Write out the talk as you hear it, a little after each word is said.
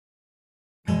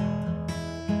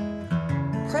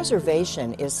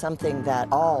Preservation is something that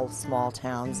all small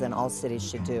towns and all cities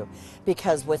should do,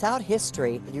 because without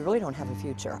history, you really don't have a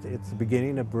future. It's the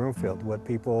beginning of Broomfield, what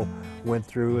people went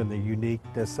through and the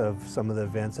uniqueness of some of the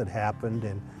events that happened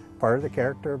and part of the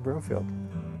character of Broomfield.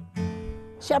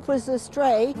 Shep was a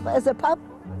stray. As a pup,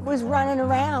 was running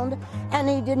around, and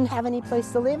he didn't have any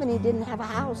place to live, and he didn't have a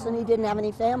house, and he didn't have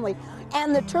any family.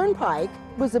 And the Turnpike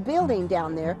was a building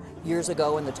down there. Years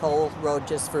ago, when the toll road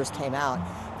just first came out,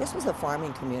 this was a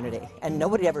farming community, and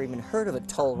nobody ever even heard of a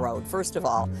toll road, first of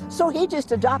all. So he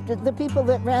just adopted the people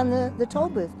that ran the toll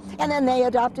booth, and then they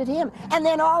adopted him. And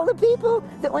then all the people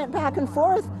that went back and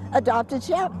forth adopted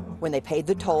Shep. When they paid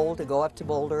the toll to go up to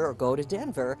Boulder or go to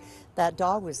Denver, that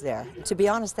dog was there. To be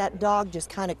honest, that dog just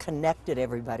kind of connected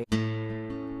everybody.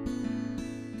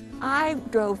 I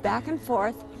drove back and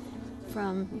forth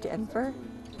from Denver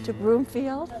to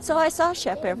Broomfield, so I saw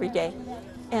Shep every day.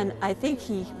 And I think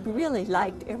he really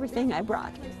liked everything I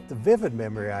brought. The vivid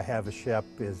memory I have of Shep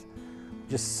is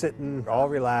just sitting all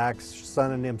relaxed,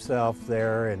 sunning himself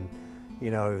there, and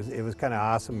you know, it was kind of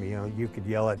awesome. You know, you could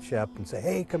yell at Shep and say,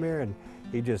 "Hey, come here," and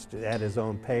he just at his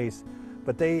own pace.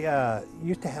 But they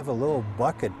used to have a little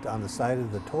bucket on the side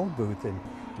of the toll booth, and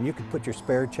you could put your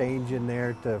spare change in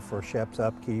there for Shep's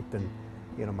upkeep. And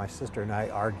you know, my sister and I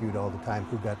argued all the time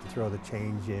who got to throw the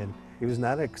change in. He was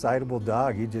not an excitable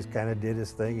dog. He just kind of did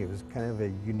his thing. He was kind of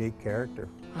a unique character.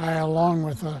 I, along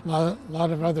with a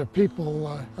lot of other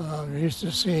people, used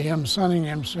to see him sunning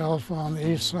himself on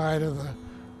the east side of the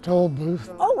toll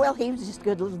booth. Oh, well, he was just a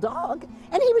good little dog,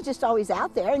 and he was just always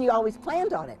out there, and you always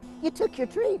planned on it. You took your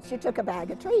treats, you took a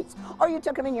bag of treats, or you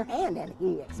took them in your hand, and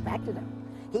he expected them.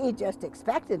 He just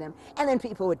expected them, and then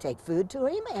people would take food to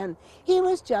him, and he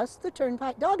was just the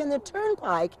Turnpike dog. And the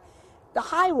Turnpike, the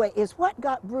highway, is what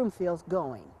got Broomfield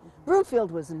going. Broomfield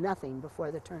was nothing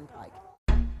before the Turnpike.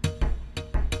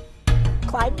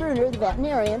 Clyde Bruner, the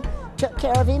veterinarian, took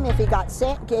care of him if he got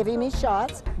sick, gave him his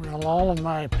shots. Well, all of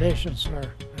my patients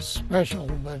are special,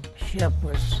 but Shep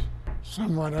was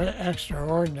somewhat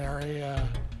extraordinary.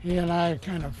 He and I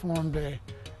kind of formed a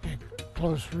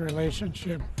close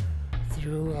relationship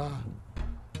through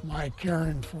my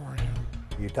caring for him.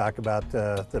 You talk about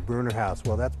the Bruner house.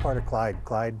 Well, that's part of Clyde.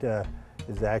 Clyde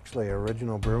is actually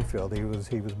original Broomfield. He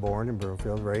was born in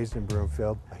Broomfield, raised in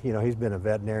Broomfield. You know, he's been a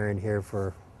veterinarian here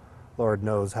for Lord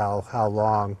knows how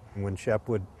long. When Shep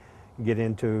would get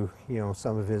into, you know,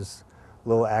 some of his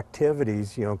little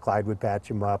activities, you know, Clyde would patch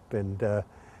him up, and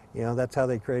you know, that's how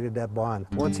they created that bond.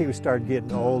 Once he started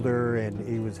getting older and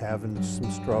he was having some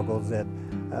struggles, that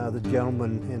the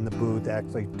gentleman in the booth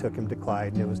actually took him to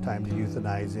Clyde, and it was time to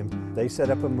euthanize him. They set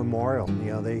up a memorial.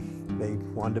 You know, they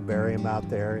wanted to bury him out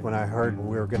there. When I heard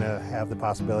we were going to have the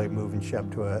possibility of moving Shep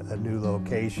to a new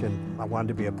location, I wanted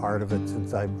to be a part of it,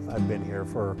 since I've been here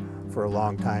for a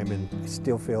long time, and I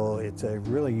still feel it's a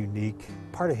really unique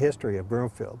part of history of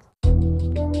Broomfield.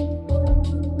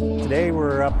 Today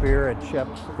we're up here at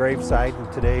Shep's gravesite,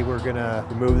 and today we're going to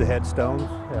remove the headstones.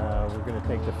 We're going to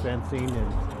take the fencing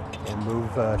and move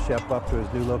Shep up to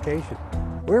his new location.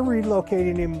 We're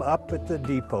relocating him up at the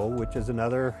depot, which is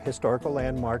another historical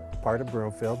landmark part of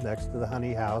Broomfield, next to the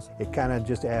Honey House. It kind of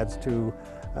just adds to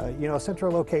you know, a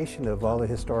central location of all the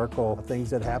historical things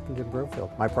that happened in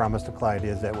Broomfield. My promise to Clyde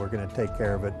is that we're going to take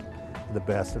care of it the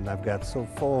best, and I've got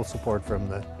full support from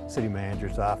the city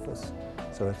manager's office.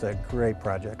 So it's a great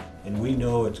project. And we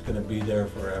know it's going to be there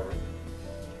forever.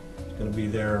 It's going to be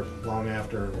there long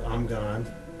after I'm gone,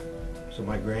 so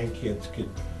my grandkids could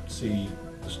see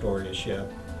the story of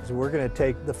Shep. So we're going to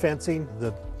take the fencing,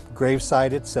 the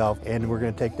gravesite itself, and we're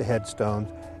going to take the headstones,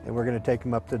 and we're going to take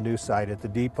them up to the new site at the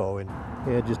depot, and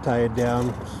yeah, just tie it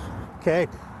down. Okay.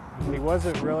 He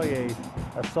wasn't really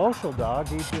a social dog.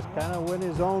 He just kind of went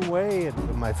his own way.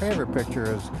 And my favorite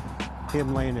picture is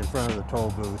him laying in front of the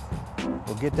toll booth.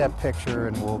 We'll get that picture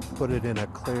and we'll put it in a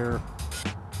clear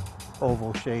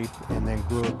oval shape and then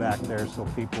glue it back there so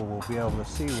people will be able to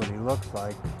see what he looks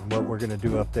like. What we're going to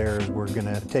do up there is we're going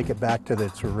to take it back to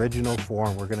its original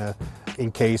form. We're going to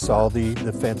encase all the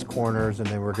fence corners, and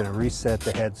then we're going to reset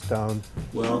the headstone.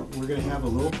 Well, we're going to have a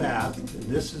little path.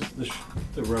 This is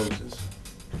the roses.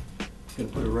 Going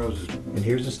to put the roses. And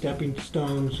here's the stepping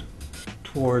stones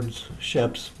towards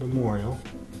Shep's memorial.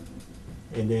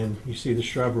 And then you see the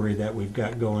shrubbery that we've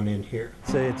got going in here.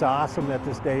 So it's awesome that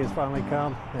this day has finally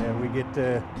come, and we get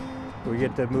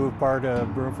to move part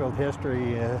of Broomfield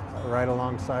history right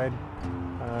alongside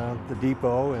the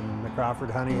depot and the Crawford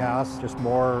Honey House. Just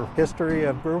more history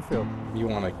of Broomfield. You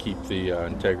want to keep the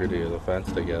integrity of the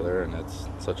fence together, and it's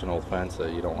such an old fence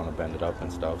that you don't want to bend it up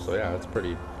and stuff. So yeah, it's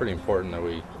pretty important that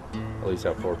we at least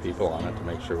have 4 people on it to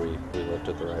make sure we lift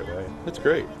it the right way. It's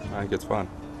great. I think it's fun.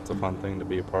 It's a fun thing to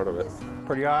be a part of it.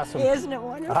 Pretty awesome. Isn't it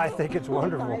wonderful? I think it's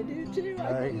wonderful. I do too.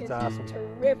 I think it's awesome.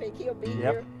 Terrific. He'll be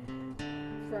here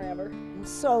forever.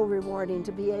 It's so rewarding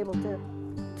to be able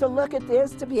to look at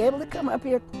this, to be able to come up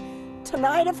here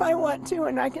tonight if I want to,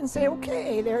 and I can say,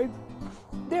 okay, there's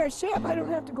Shep. I don't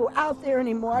have to go out there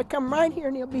anymore. I come right here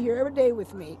and he'll be here every day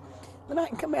with me. Then I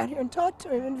can come out here and talk to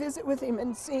him and visit with him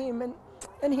and see him,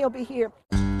 and he'll be here.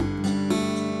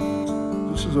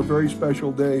 This is a very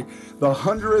special day, the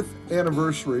 100th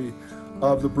anniversary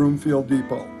of the Broomfield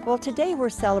Depot. Well, today we're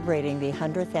celebrating the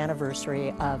 100th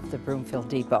anniversary of the Broomfield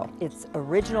Depot. Its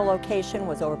original location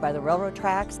was over by the railroad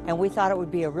tracks, and we thought it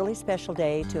would be a really special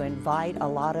day to invite a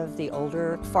lot of the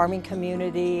older farming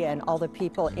community and all the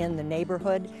people in the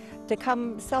neighborhood to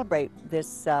come celebrate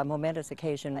this momentous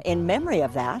occasion. In memory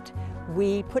of that,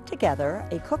 we put together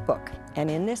a cookbook, and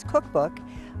in this cookbook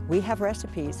we have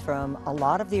recipes from a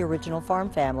lot of the original farm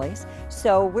families,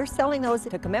 so we're selling those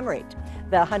to commemorate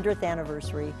the 100th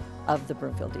anniversary of the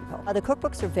Broomfield Depot. The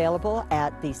cookbooks are available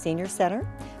at the Senior Center.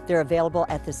 They're available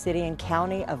at the City and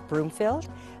County of Broomfield.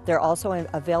 They're also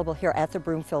available here at the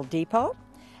Broomfield Depot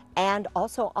and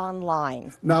also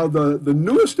online. Now, the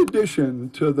newest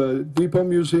addition to the Depot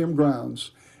Museum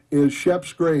grounds is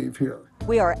Shep's grave here.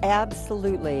 We are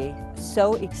absolutely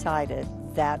so excited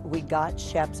that we got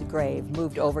Shep's grave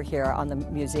moved over here on the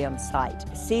museum site.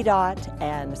 CDOT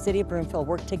and the City of Broomfield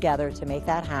worked together to make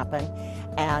that happen,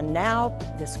 and now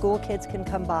the school kids can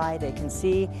come by, they can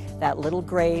see that little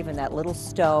grave and that little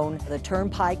stone. The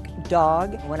Turnpike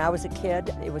dog, when I was a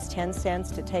kid, it was 10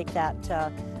 cents to take that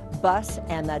bus,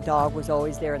 and that dog was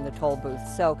always there in the toll booth.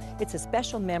 So it's a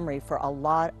special memory for a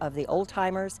lot of the old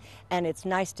timers, and it's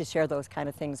nice to share those kind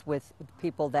of things with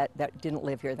people that didn't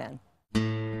live here then.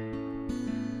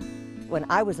 When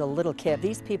I was a little kid,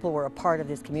 these people were a part of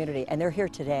this community, and they're here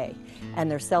today, and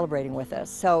they're celebrating with us.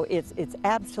 So it's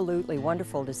absolutely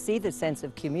wonderful to see the sense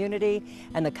of community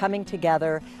and the coming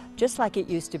together, just like it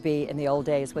used to be in the old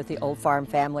days with the old farm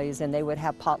families, and they would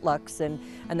have potlucks and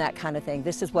that kind of thing.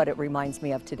 This is what it reminds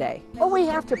me of today. Well, we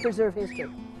have to preserve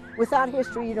history. Without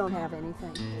history, you don't have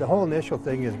anything. The whole initial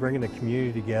thing is bringing the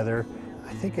community together.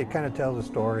 I think it kind of tells a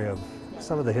story of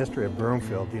some of the history of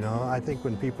Broomfield. You know, I think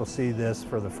when people see this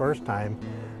for the first time,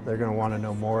 they're going to want to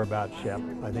know more about Shep.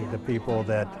 I think the people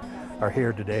that are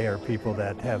here today are people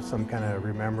that have some kind of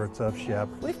remembrance of Shep.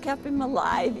 We've kept him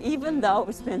alive, even though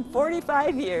it's been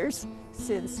 45 years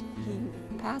since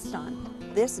he passed on.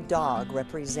 This dog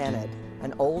represented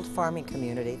an old farming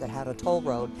community that had a toll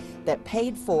road that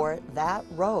paid for that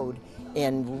road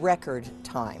in record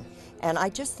time. And I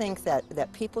just think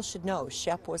that people should know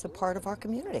Shep was a part of our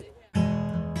community.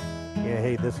 Yeah,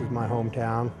 hey, this is my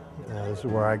hometown. This is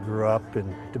where I grew up,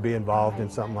 and to be involved in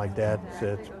something like that,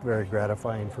 it's very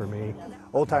gratifying for me.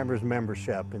 Old timers remember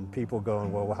Shep, and people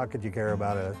going, well, how could you care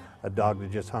about a dog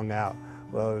that just hung out?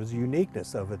 Well, it was the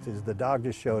uniqueness of it, is the dog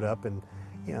just showed up, and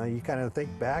you know, you kind of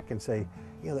think back and say,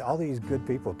 you know, all these good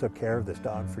people took care of this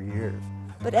dog for years.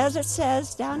 But as it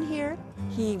says down here,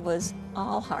 he was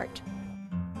all heart.